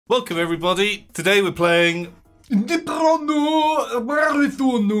Welcome everybody. Today we're playing Nippon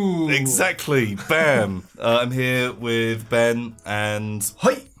Marathon. Exactly. Bam. I'm here with Ben and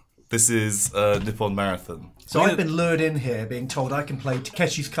Hi. This is Nippon Marathon. So I've been lured in here being told I can play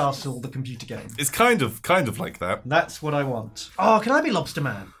Takeshi's Castle, the computer game. It's kind of like that. That's what I want. Oh, can I be Lobster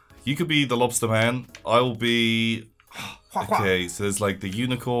Man? You could be the Lobster Man. I will be okay, so there's like the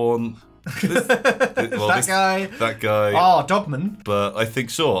unicorn. That guy. That guy. Oh, Dogman. But I think,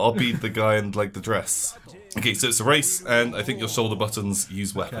 sure, I'll be the guy in like the dress. Okay, so it's a race, and I think your shoulder buttons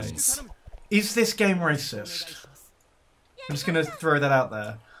use weapons. Okay. Is this game racist? I'm just going to throw that out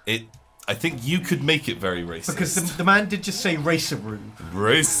there. I think you could make it very racist. Because the man did just say raceroo.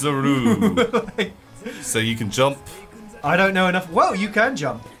 Raceroo. So you can jump. I don't know enough. Whoa, you can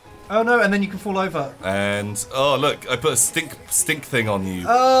jump. Oh no, and then you can fall over. And, oh look, I put a stink thing on you.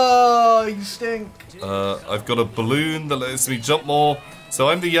 Oh, you stink. I've got a balloon that lets me jump more. So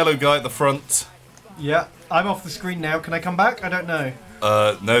I'm the yellow guy at the front. Yeah, I'm off the screen now. Can I come back? I don't know.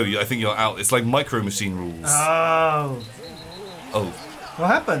 No, I think you're out. It's like Micro Machine rules. Oh. Oh. What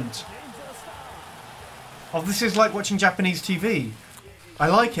happened? Oh, this is like watching Japanese TV. I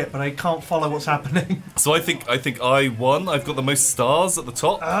like it, but I can't follow what's happening. So I think I won. I've got the most stars at the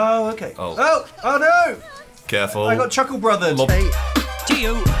top. Oh, okay. Oh. Oh no! Careful. I got Chuckle Brothers. To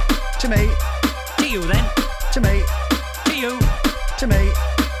you. To me. To you then. To me. To you. To me.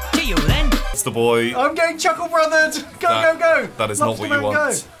 To you then. It's the boy. I'm getting Chuckle Brothers. Go. That is Lobster not what you Man, want.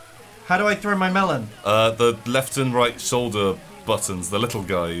 Go. How do I throw my melon? The left and right shoulder buttons, the little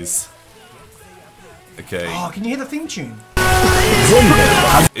guys. Okay. Oh, can you hear the theme tune?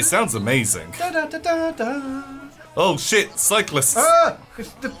 It sounds amazing. Da, da, da, da, da. Oh shit, cyclists. Ah,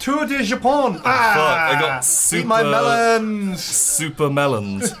 it's the Tour de Japon. Fuck, I got super... Eat my melons. Super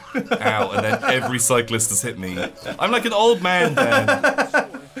meloned. Ow, and then every cyclist has hit me. I'm like an old man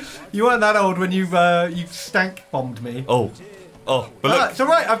then. You weren't that old when you stank bombed me. Oh, but look. It's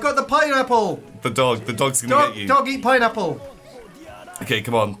alright, I've got the pineapple. The dog's gonna get you. Dog eat pineapple. Okay,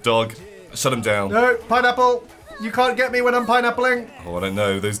 come on, dog. Shut him down. No, pineapple. You can't get me when I'm pineappling. Oh, I don't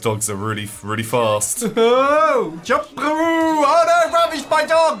know. Those dogs are really fast. Oh, jump through. Oh no, ravished by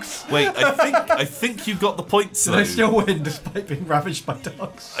dogs. Wait, I think you got the points though. Did I still win despite being ravished by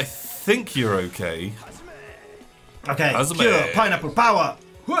dogs? I think you're okay. Okay, As a cure, man. pineapple, power.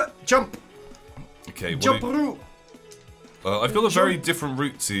 Jump. Okay, Jump through. I've got a very different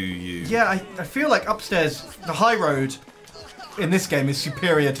route to you. Yeah, I feel like upstairs, the high road in this game is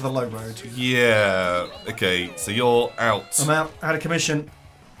superior to the low road. Yeah. Okay, so you're out. I'm out of commission.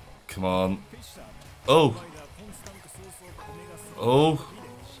 Come on. Oh. Oh.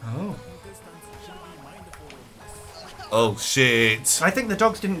 Oh shit. I think the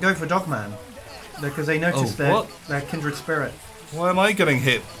dogs didn't go for Dogman because they noticed their kindred spirit. Why am I getting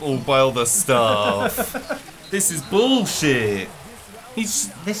hit all by all the stuff? This is bullshit.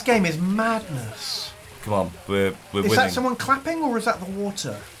 This game is madness. Come on, we're winning. Is that someone clapping or is that the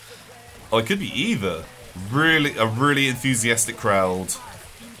water? Oh, it could be either. A really enthusiastic crowd,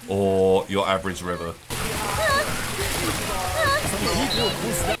 or your average river.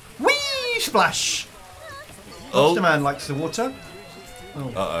 Whee! Splash! Oh. Lobster Man likes the water. Oh.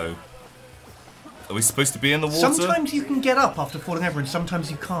 Uh-oh. Are we supposed to be in the water? Sometimes you can get up after falling over and sometimes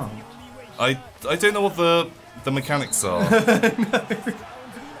you can't. I don't know what the mechanics are. No.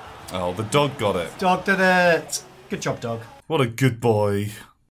 Oh, the dog got it. Dog did it. Good job, dog. What a good boy.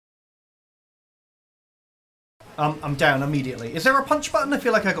 I'm down immediately. Is there a punch button? I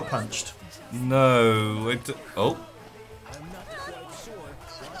feel like I got punched. No. Oh.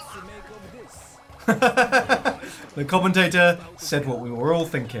 The commentator said what we were all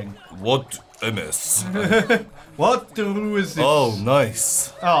thinking. What a mess. What is this? Oh,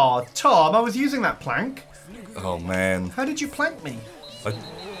 nice. Oh, Tom, I was using that plank. Oh, man. How did you plank me?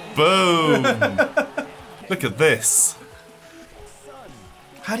 Boom. Look at this.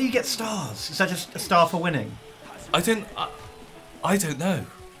 How do you get stars? Is that just a star for winning? I don't know.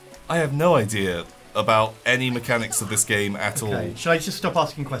 I have no idea about any mechanics of this game at all. Okay, should I just stop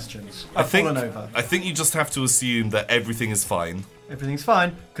asking questions? I've fallen over. I think you just have to assume that everything is fine. Everything's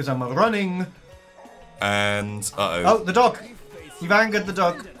fine, because I'm running. And, uh-oh. Oh, the dog. You've angered the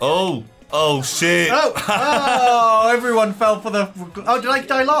dog. Oh shit. Oh, everyone fell for the... Oh, did I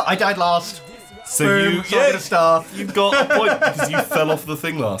die last? I died last. So Boom, so I get a star. You got a point because you fell off the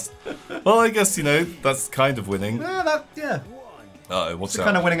thing last. Well, I guess, that's kind of winning. Yeah. Uh-oh, what's It's the that?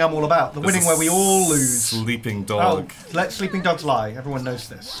 kind of winning I'm all about. The winning where we all lose. Sleeping dog. Oh, let sleeping dogs lie. Everyone knows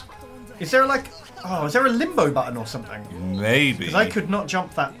this. Is there like... Oh, is there a limbo button or something? Maybe. Because I could not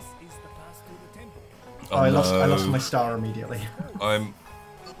jump that. Oh, I lost my star immediately.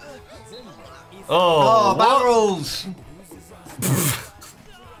 Oh, what? barrels!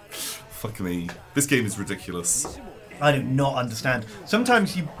 Fuck me. This game is ridiculous. I do not understand.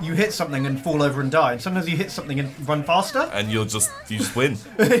 Sometimes you hit something and fall over and die, and sometimes you hit something and run faster. And you just win.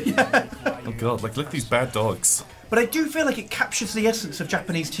 Yeah. Oh god, like look at these bad dogs. But I do feel like it captures the essence of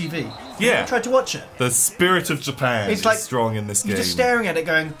Japanese TV. Yeah. I tried to watch it. The spirit of Japan It's is like strong in this game. You're just staring at it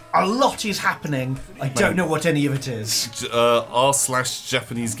going, a lot is happening. I don't know what any of it is.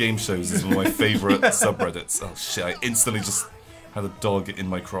 r/Japanese game shows is one of my favourite subreddits. Oh shit, I instantly just had a dog in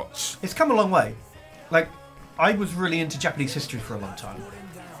my crotch. It's come a long way. Like, I was really into Japanese history for a long time.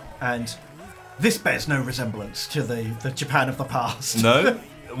 And this bears no resemblance to the Japan of the past. No?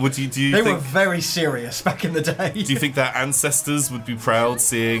 Do you They think, were very serious back in the day. do you think their ancestors would be proud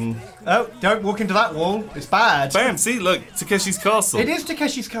seeing... Oh, don't walk into that wall. It's bad. Bam, see, look, Takeshi's castle. It is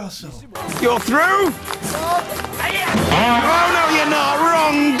Takeshi's castle. You're through? Oh, no, you're not.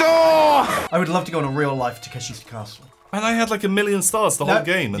 Wrong door. I would love to go on a real life Takeshi's castle. And I had like 1 million stars the whole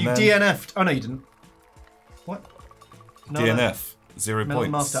game. And you then DNF'd. Oh, no, you didn't. What? No, DNF. 0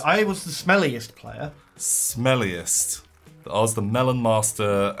 Melon points. Master. I was the smelliest player. Smelliest. I was the Melon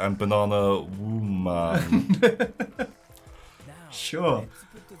Master and Banana Woman. Sure.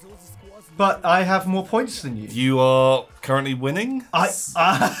 But I have more points than you. You are currently winning? I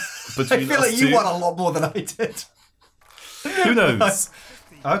Between feel us like you two? won a lot more than I did. Who knows?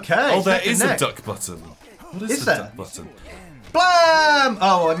 Okay. Oh, there neck and is a neck. duck button. What is Is the there? duck button? Blam!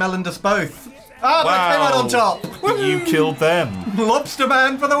 Oh, I meloned us both. Oh, but I came out on top. But you killed them. Lobster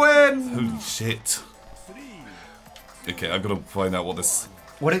man for the win. Holy shit. Okay, I've got to find out what this...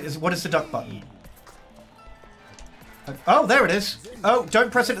 What is the duck button? Oh, there it is. Oh,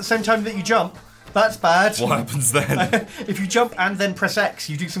 don't press it at the same time that you jump. That's bad. What happens then? If you jump and then press X,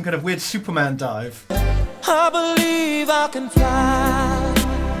 you do some kind of weird Superman dive. I believe I can fly.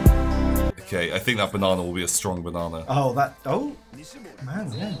 Okay, I think that banana will be a strong banana. Oh,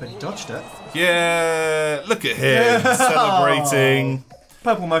 man, yeah, but he dodged it. Yeah, look at him, celebrating.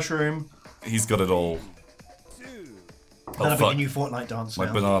 Purple mushroom. He's got it all. That'll Oh, be fuck. the new Fortnite dance My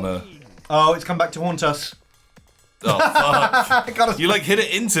now. banana. Oh, it's come back to haunt us. Oh, fuck. I got us. You, like, hit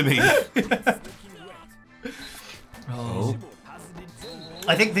it into me. Oh.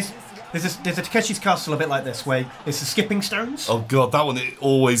 I think there's a Takeshi's castle a bit like this, where it's the skipping stones. Oh, God, that one, it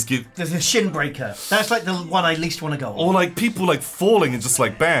always gives... There's a shin breaker. That's like the one I least want to go on. Or, like, people, like, falling and just,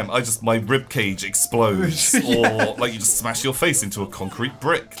 like, bam, my rib cage explodes. Yeah. Or, like, you just smash your face into a concrete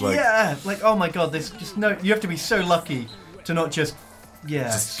brick. Like, Yeah, like, oh my god, there's just no... You have to be so lucky to not just... Yeah.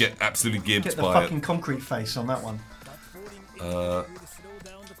 just get absolutely gibbed Get the by fucking it. concrete face on that one.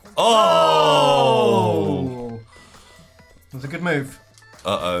 Oh! It was a good move.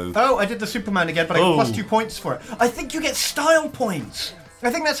 Uh-oh. Oh, I did the Superman again, but I got Oh. plus 2 points for it. I think you get style points.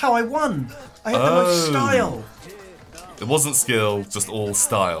 I think that's how I won. I had the most Oh. style. It wasn't skill, just all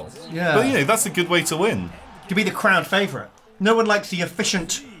style. Yeah. But, you know, that's a good way to win. To be the crowd favourite. No one likes the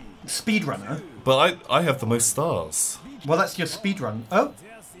efficient speedrunner. But I have the most stars. Well, that's your speedrun. Oh.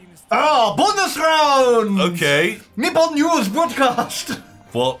 Oh, bonus round! Okay. Nippon News broadcast!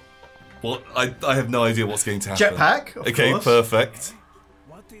 What? I have no idea what's going to happen. Jetpack, of Okay, course. perfect.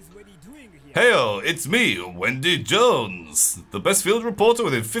 Heyo, it's me, Wendy Jones, the best field reporter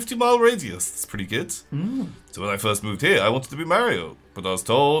within 50-mile radius. That's pretty good. So when I first moved here, I wanted to be Mario, but I was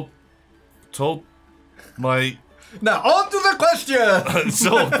told my... Now, on to the question!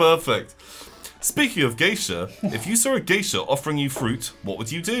 So perfect. Speaking of geisha, if you saw a geisha offering you fruit, what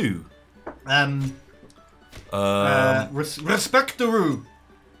would you do? Respectaroo.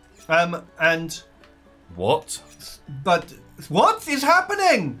 And... What? But what is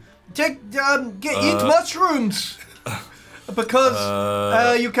happening? Eat mushrooms!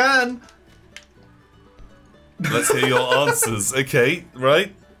 Because you can. Let's hear your answers. Okay,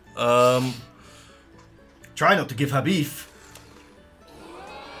 right. Try not to give her beef.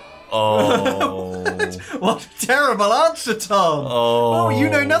 Oh. What a terrible answer, Tom! Oh. You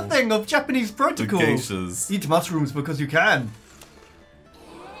know nothing of Japanese The protocol. geishas. Eat mushrooms because you can.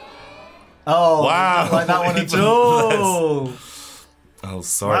 Oh, Wow, not like that one at even all. Oh,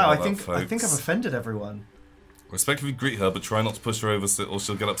 sorry Wow, about I that, think I've folks. offended everyone. Respectfully greet her, but try not to push her over or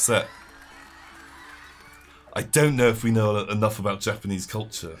she'll get upset. I don't know if we know enough about Japanese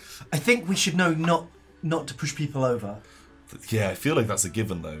culture. I think we should know not to push people over. Yeah, I feel like that's a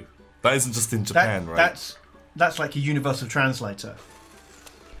given, though. That isn't just in Japan, right? That's like a universal translator.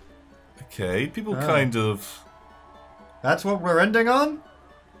 Okay, people kind of... That's what we're ending on?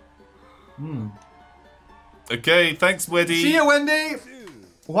 Okay, thanks, Weddy. See you, Wendy!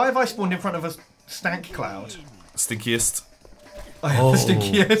 Why have I spawned in front of a stank cloud? Stinkiest. I am the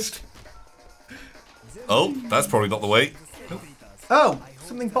stinkiest. Oh, that's probably not the way. Oh,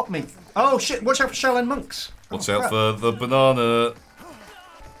 something popped me. Oh shit! Watch out for Shaolin monks. Watch Oh, out crap. for the banana.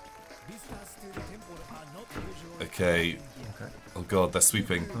 Okay. Oh god, they're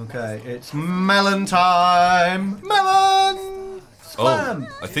sweeping. Okay, it's melon time. Melon. Spam.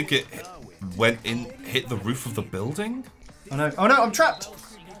 Oh, I think it went in, hit the roof of the building. Oh no! Oh no! I'm trapped.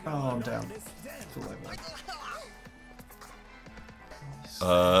 Oh, I'm down. That's all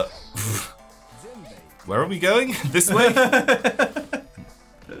I want. Where are we going? This way?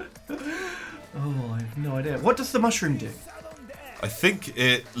 Oh, I have no idea. What does the mushroom do? I think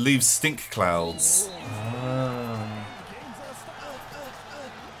it leaves stink clouds.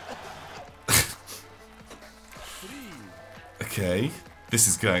 Okay,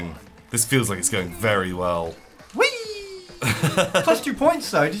 this feels like it's going very well. Whee! Plus 2 points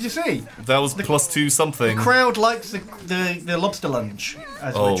though. Did you see? That was +2 something. Crowd likes the lobster lunge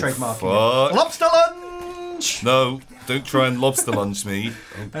as we're trademarking fuck. it. Lobster lunge. No, don't try and lobster lunge me.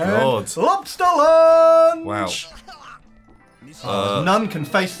 Oh god. Lobster lunge. Wow. None can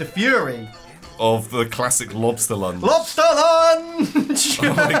face the fury. Of the classic lobster lunge. Lobster lunge!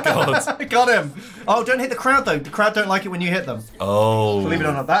 Oh my god. Got him. Oh, don't hit the crowd though. The crowd don't like it when you hit them. Oh. Believe it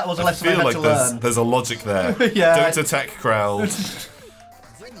or not, that was a lesson I I feel had like to learn. there's a logic there. Yeah. Don't attack crowds.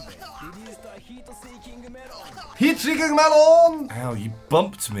 Heat-seeking melon! Ow, you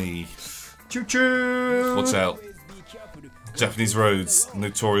bumped me. Choo-choo! Watch out. Japanese roads,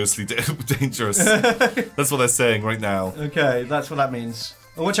 notoriously dangerous. That's what they're saying right now. Okay, that's what that means.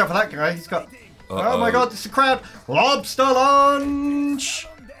 Oh, watch out for that guy. He's got... Uh-oh. Oh my god, it's the crowd. Lobster lunge!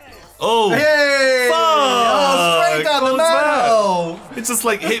 Oh! Hey! Fuck! Oh, straight down the What was middle! It just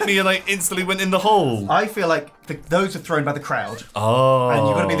like hit me and I instantly went in the hole. I feel like those are thrown by the crowd. Oh. And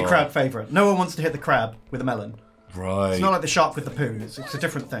you've got to be the crowd favourite. No one wants to hit the crab with a melon. Right. It's not like the shark with the poo. It's a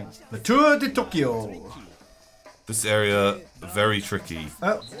different thing. The Tour de Tokyo. This area, very tricky.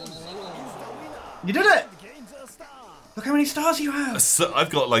 Oh. You did it! Look how many stars you have. So I've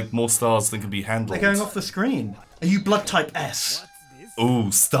got like more stars than can be handled. They're going off the screen. Are you blood type S? Ooh,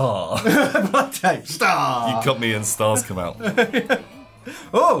 star. Blood type star. You cut me and stars come out.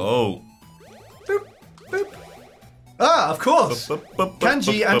 Oh. Oh. Boop, boop. Ah, of course.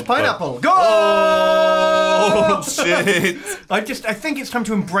 Kanji and pineapple. Go! Oh shit! I think it's time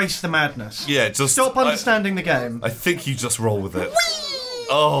to embrace the madness. Yeah, just Stop understanding the game. I think you just roll with it.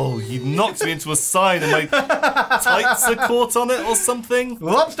 Oh, you knocked me into a sign and my tights are caught on it or something.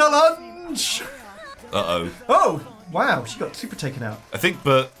 Lobster lunge. Uh-oh. Oh, wow, she got super taken out. I think,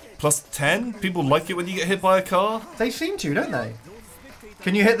 but +10? People like it when you get hit by a car? They seem to, don't they?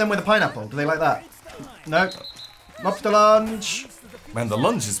 Can you hit them with a pineapple? Do they like that? Nope. Lobster lunge. Man, the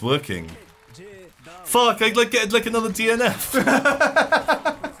lunge is working. Fuck, I'd like get like another DNF.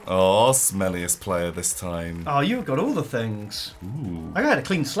 Oh, smelliest player this time. Oh, you've got all the things. Ooh. I had a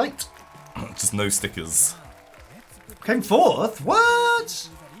clean slate. Just no stickers. Came fourth? What?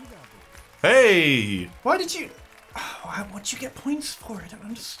 Hey! Why did you... Oh, what'd you get points for? I don't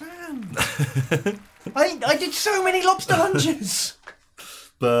understand. I did so many lobster lunges.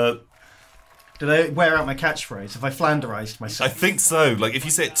 But Did I wear out my catchphrase? Have I flanderized I myself? think so. Like, if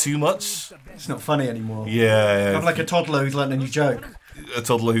you say it too much, It's not funny anymore. yeah. I'm like a toddler who's learned a new joke. A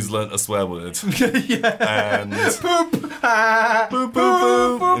toddler who's learnt a swear word. Yeah. And Boop. Ah. boop,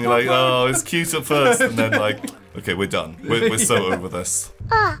 boop, boop. And you're like, oh, it's cute at first. And then, like, okay, we're done. We're so over this.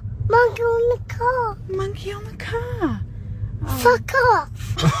 Ah, monkey on the car. Monkey on the car. Fuck off.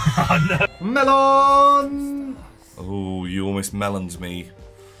 Melon. Oh, you almost meloned me.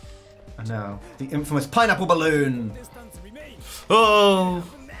 And now, the infamous pineapple balloon. Oh!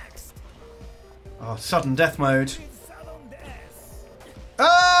 Oh, sudden death mode.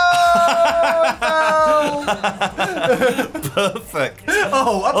 Oh! Perfect.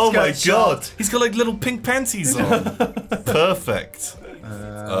 Oh, upskirt Oh my shot. god. He's got like little pink panties on. Perfect.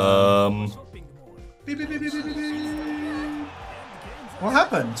 Beep, beep, beep, beep, beep, beep. What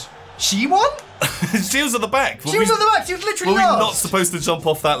happened? She won? She was at the back. She was at the back. She was literally Were we not last. supposed to jump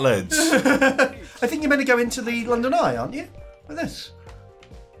off that ledge? I think you're meant to go into the London Eye, aren't you? With this.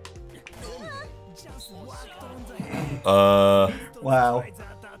 Wow.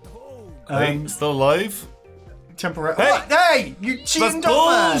 Hey, still alive? Temporary. Hey! Oh, hey! You cheating That's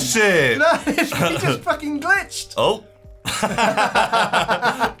dog man! bullshit! No, he just fucking glitched. Oh.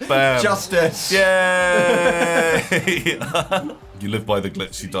 Bam. Justice. Yay! You live by the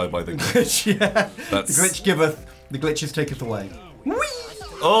glitch, you die by the glitch. Yeah. That's- The glitch giveth, the glitches taketh away. Whee!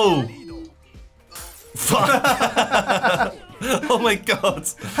 Oh! Fuck! Oh my god!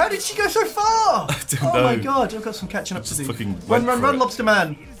 How did she go so far? I don't Oh my know. god, I've got some catching up to Just do. fucking Run, went run, for run, it. Lobster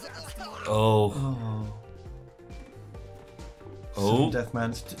Man. Oh. Oh.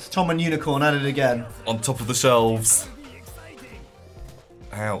 Deathman. It's Tom and Unicorn at it again. On top of the shelves.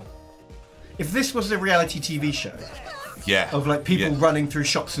 Ow. If this was a reality TV show Yeah. of like people Yeah. running through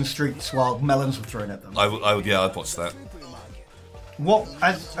shops and streets while melons were thrown at them, I would, yeah, I'd watch that. what,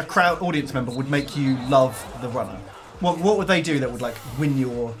 as a crowd audience member, would make you love the runner? What would they do that would like win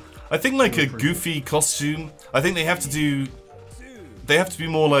your? I think like a goofy costume. I think they have to be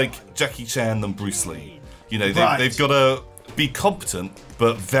more like Jackie Chan than Bruce Lee. You know, they've got to be competent,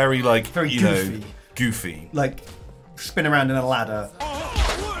 but very like, Very you goofy. know, goofy. Like spin around in a ladder.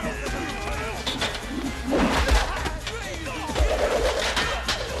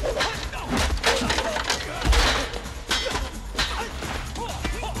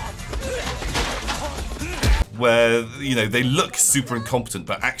 Where, you know, they look super incompetent,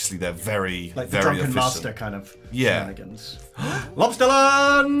 but actually they're very, Like the very drunken efficient. master kind of Yeah. shenanigans. Lobster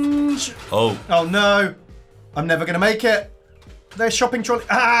lunge! Oh, Oh no! I'm never gonna make it! Their shopping trolley.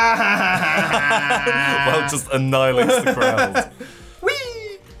 Ah! well, just annihilates the crowd.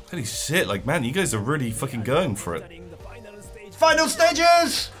 Whee! Holy shit, like, man, you guys are really fucking going for it. Final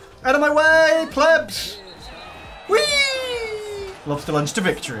stages! Out of my way, plebs! Whee! Lobster lunge to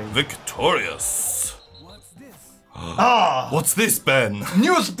victory. Victorious. Ah! What's this, Ben?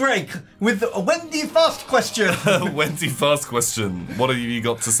 News break with a Wendy Fast question. Wendy, fast question. What have you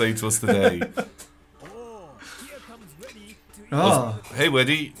got to say to us today? Ah. Hey,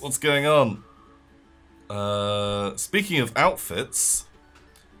 Wendy, what's going on? Speaking of outfits,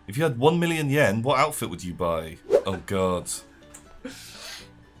 if you had 1 million yen, what outfit would you buy? Oh, God.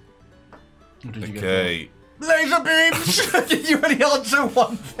 Okay. Laser beams! Did you only answer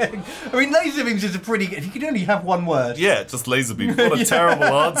one thing? I mean, laser beams is a pretty good. If you could only have one word. Yeah, just laser beam. What a terrible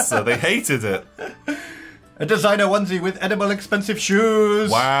answer. They hated it. A designer onesie with edible expensive shoes.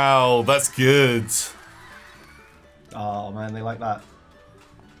 Wow, that's good. Oh man, they like that.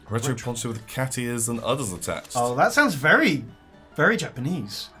 Retro poncho with cat ears and others attached. Oh, that sounds very, very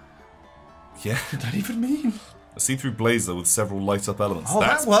Japanese. Yeah. What does that even mean? A see-through blazer with several light-up elements. Oh,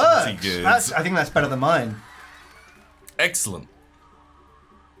 That's that works. pretty good. I think that's better than mine. Excellent.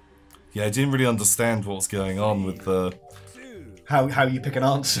 Yeah, I didn't really understand what was going on with the... How you pick an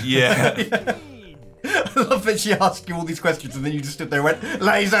answer. Yeah. I love that she asked you all these questions and then you just stood there and went,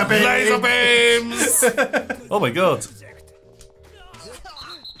 laser beams! Laser beams! Oh my god.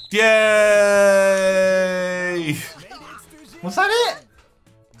 Yay! Was that it?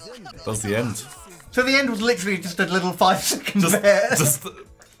 That was the end. So the end was literally just a little 5-second bit. Just...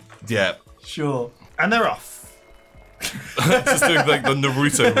 Yeah. Sure. And they're off. Just doing like the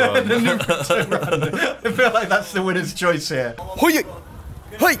Naruto run. I feel like that's the winner's choice here. Hoye!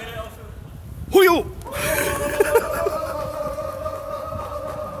 Hey! Hoyo!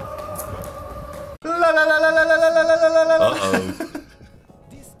 La la la la la la la la la la la. Uh-oh.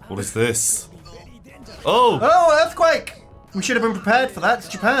 What is this? Oh! Oh, earthquake! We should have been prepared for that. It's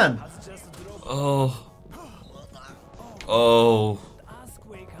Japan. Oh. Oh.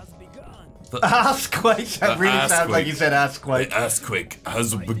 Assquake. That really sounds assquake. like you said assquake. The earthquake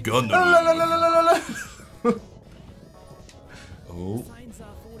has begun. La la la la la la la. Oh.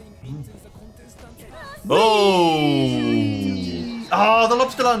 Oh! Oh, the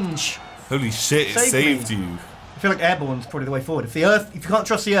lobster lunge. Holy shit, it Saved saved me. you. I feel like airborne's probably the way forward. If you can't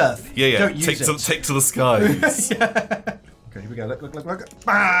trust the earth, Yeah. don't use Take it. to the skies. Okay, here we go. Look.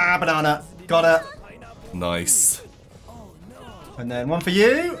 Ah, banana. Got it. Nice. And then one for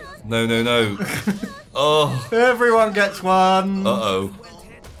you. No. Oh. Everyone gets one. Uh-oh.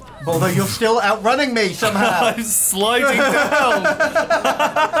 Although you're still outrunning me somehow. I'm sliding down.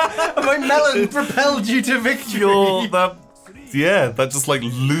 My melon propelled you to victory. That just like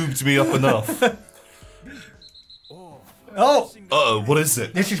lubed me up enough. Oh, Uh-oh, what is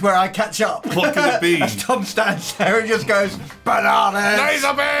it? this is where I catch up. What could it be? As Tom stands there and just goes, bananas.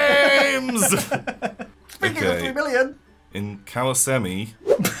 Laser beams! Speaking of 3 million, In Kawasemi...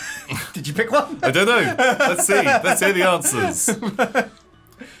 did you pick one? I don't know. Let's see. Let's hear the answers.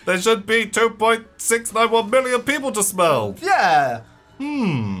 There should be 2.691 million people to smell. Yeah.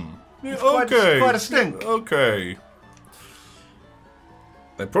 Okay. Quite a stink. Okay.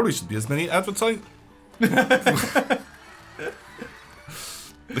 There probably should be as many advertise.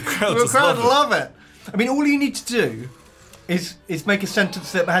 The crowd The just crowd love it. love it. I mean, all you need to do is make a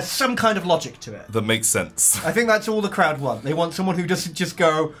sentence that has some kind of logic to it. That makes sense. I think that's all the crowd want. They want someone who doesn't just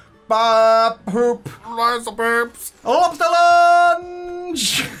go, ba poop, Laser beams. lobster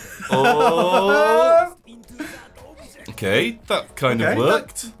lunge. Oh. Okay, that kind of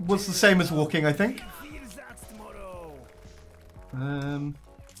worked. That was the same as walking, I think.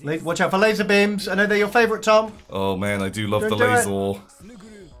 Watch out for laser beams. I know they're your favourite, Tom. Oh man, I do love Don't the do it. laser.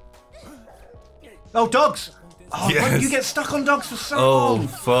 Oh, dogs! Oh, Yes. you get stuck on dogs for so Oh long.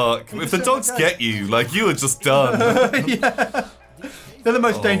 fuck! If the so dogs much get you, like you are just done. Yeah. They're the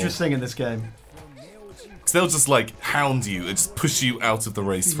most dangerous thing in this game. Because they'll just like hound you and just push you out of the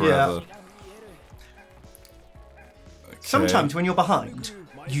race forever. Okay. Sometimes when you're behind,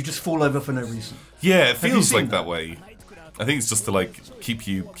 you just fall over for no reason. Yeah, it you feels seen like that? that way. I think it's just to like keep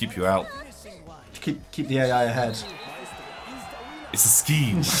you out. Keep the AI ahead. It's a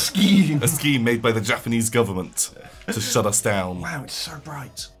scheme. Skiing. A scheme made by the Japanese government to shut us down. Wow, it's so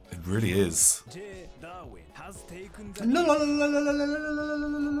bright. It really is.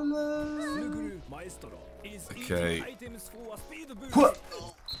 Okay. What?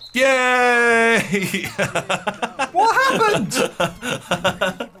 Yay! What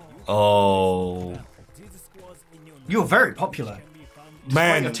happened? Oh. You're very popular.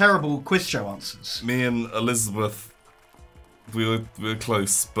 Man, Your terrible quiz show answers. me and Elizabeth, we were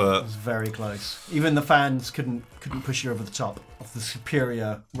close, but It's very close. Even the fans couldn't push you over the top of the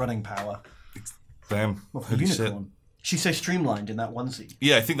superior running power damn, of the holy shit. unicorn. She's so streamlined in that onesie.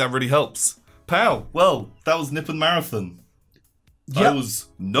 Yeah, I think that really helps. Pow! Well, that was Nippon Marathon. I Yep. was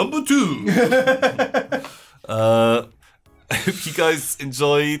number 2. I hope you guys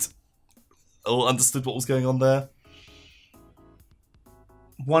enjoyed or understood what was going on there.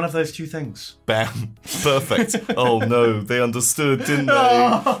 One of those two things. Bam. Perfect. Oh no, they understood, didn't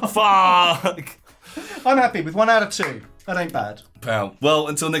they? Fuck! I'm happy with 1 out of 2. That ain't bad. Pow. Well,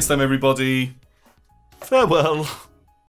 until next time, everybody. Farewell.